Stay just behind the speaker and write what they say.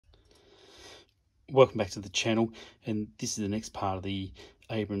Welcome back to the channel, and this is the next part of the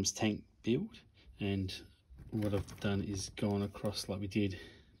Abrams tank build. And what I've done is gone across like we did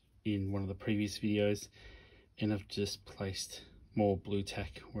in one of the previous videos, and I've just placed more blue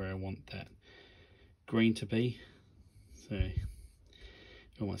tack where I want that green to be. So you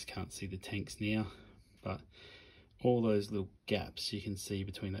almost can't see the tanks now, but all those little gaps you can see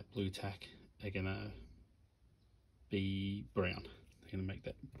between that blue tack are gonna be brown. They're gonna make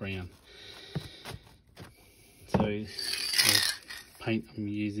that brown. So the paint I'm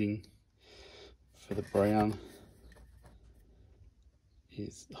using for the brown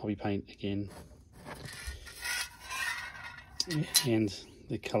is hobby paint again, and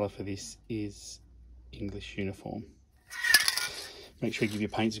the colour for this is English Uniform. Make sure you give your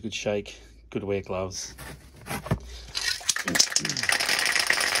paints a good shake, good to wear gloves.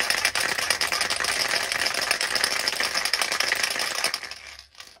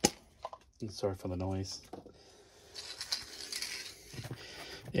 Sorry for the noise.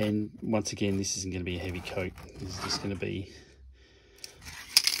 And once again, this isn't going to be a heavy coat. This is just going to be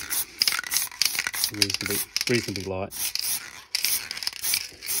reasonably light.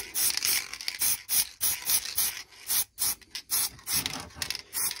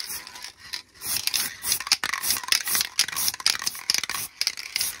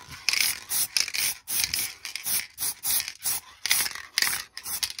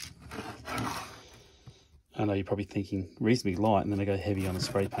 I know you're probably thinking reasonably light and then I go heavy on the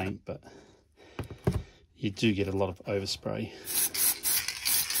spray paint, but you do get a lot of overspray.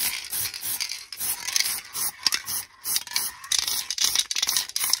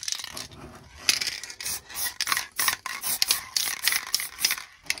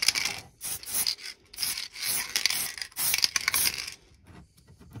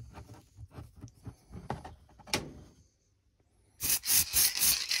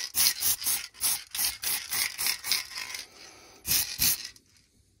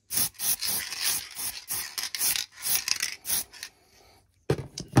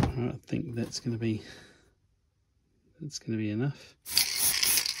 I think that's going to be enough.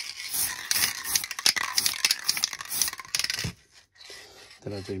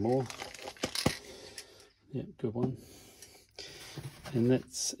 Did I do more? Yep, good one. And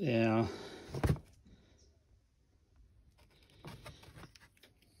that's our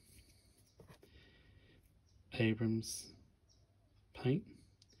Abrams paint,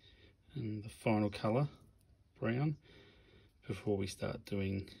 and the final colour brown, before we start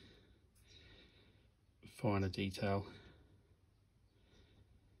doing finer detail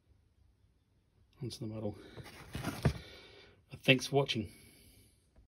onto the model. Thanks for watching.